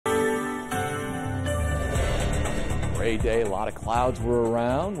Gray day, a lot of clouds were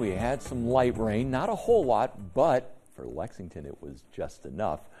around. We had some light rain, not a whole lot, but for Lexington it was just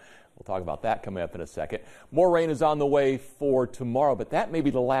enough. We'll talk about that coming up in a second. More rain is on the way for tomorrow, but that may be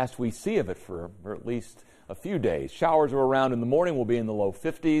the last we see of it for at least a few days. Showers are around in the morning. We'll be in the low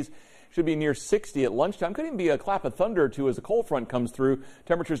 50s. Should be near 60 at lunchtime. Could even be a clap of thunder or two as the cold front comes through.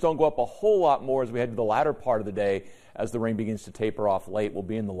 Temperatures don't go up a whole lot more as we head to the latter part of the day. As the rain begins to taper off late, we'll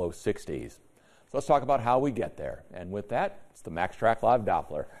be in the low 60s. So let's talk about how we get there. And with that, it's the MaxTrack Live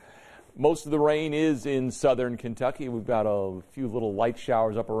Doppler. Most of the rain is in southern Kentucky. We've got a few little light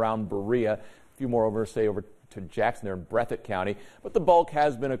showers up around Berea, a few more over to Jackson there in Breathitt County. But the bulk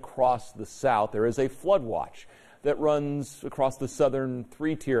has been across the south. There is a flood watch that runs across the southern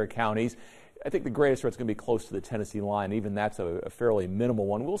three-tier counties. I think the greatest threat's going to be close to the Tennessee line. Even that's a fairly minimal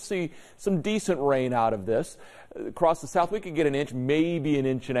one. We'll see some decent rain out of this. Across the south, we could get an inch, maybe an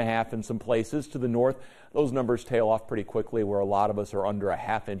inch and a half in some places. To the north, those numbers tail off pretty quickly, where a lot of us are under a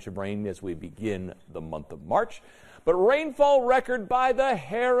half inch of rain as we begin the month of March. But rainfall record by the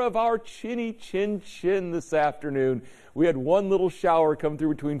hair of our chinny chin chin this afternoon. We had one little shower come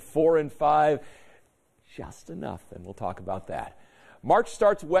through between 4 and 5. Just enough, and we'll talk about that. March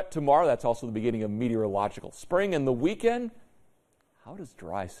starts wet tomorrow. That's also the beginning of meteorological spring. And the weekend, how does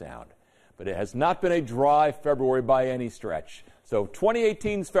dry sound? But it has not been a dry February by any stretch. So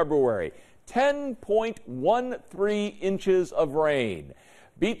 2018's February, 10.13 inches of rain.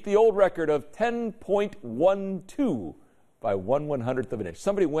 Beat the old record of 10.12 by 1/100th of an inch.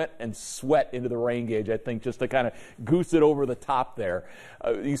 Somebody went and sweat into the rain gauge, I think, just to kind of goose it over the top there.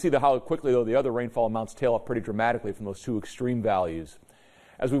 You see how quickly, though, the other rainfall amounts tail off pretty dramatically from those two extreme values.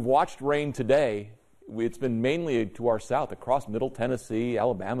 As we've watched rain today, it's been mainly to our south, across Middle Tennessee,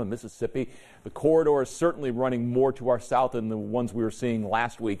 Alabama, Mississippi. The corridor is certainly running more to our south than the ones we were seeing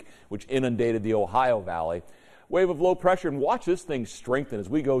last week, which inundated the Ohio Valley. Wave of low pressure, and watch this thing strengthen as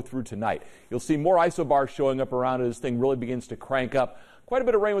we go through tonight. You'll see more isobars showing up around as this thing really begins to crank up. Quite a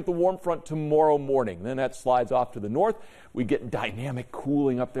bit of rain with the warm front tomorrow morning. Then that slides off to the north. We get dynamic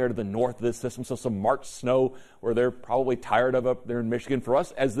cooling up there to the north of this system, so some March snow where they're probably tired of up there in Michigan. For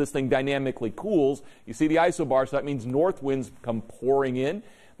us, as this thing dynamically cools, you see the isobars, so that means north winds come pouring in.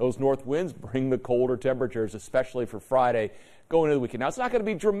 Those north winds bring the colder temperatures, especially for Friday going into the weekend. Now, it's not going to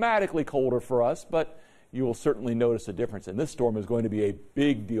be dramatically colder for us, but you will certainly notice a difference. And this storm is going to be a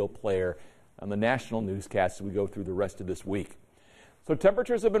big deal player on the national newscast as we go through the rest of this week. So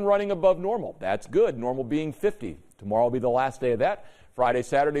temperatures have been running above normal. That's good, normal being 50. Tomorrow will be the last day of that. Friday,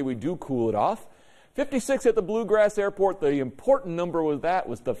 Saturday, we do cool it off. 56 at the Bluegrass Airport. The important number was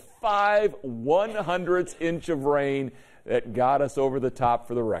the 5/100th inch of rain that got us over the top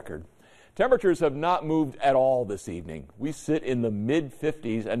for the record. Temperatures have not moved at all this evening. We sit in the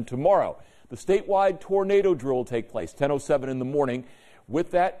mid-50s, and tomorrow, the statewide tornado drill will take place, 10:07 in the morning.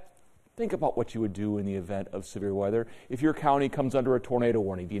 With that, think about what you would do in the event of severe weather. If your county comes under a tornado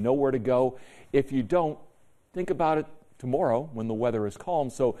warning, do you know where to go? If you don't, think about it tomorrow when the weather is calm,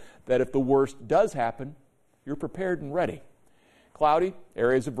 so that if the worst does happen, you're prepared and ready. Cloudy,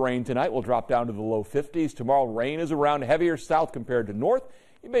 areas of rain tonight will drop down to the low 50s. Tomorrow, rain is around heavier south compared to north.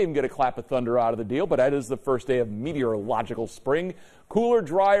 You may even get a clap of thunder out of the deal, but that is the first day of meteorological spring. Cooler,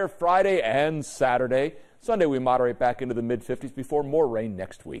 drier Friday and Saturday. Sunday, we moderate back into the mid-50s before more rain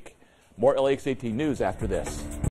next week. More LA18 news after this.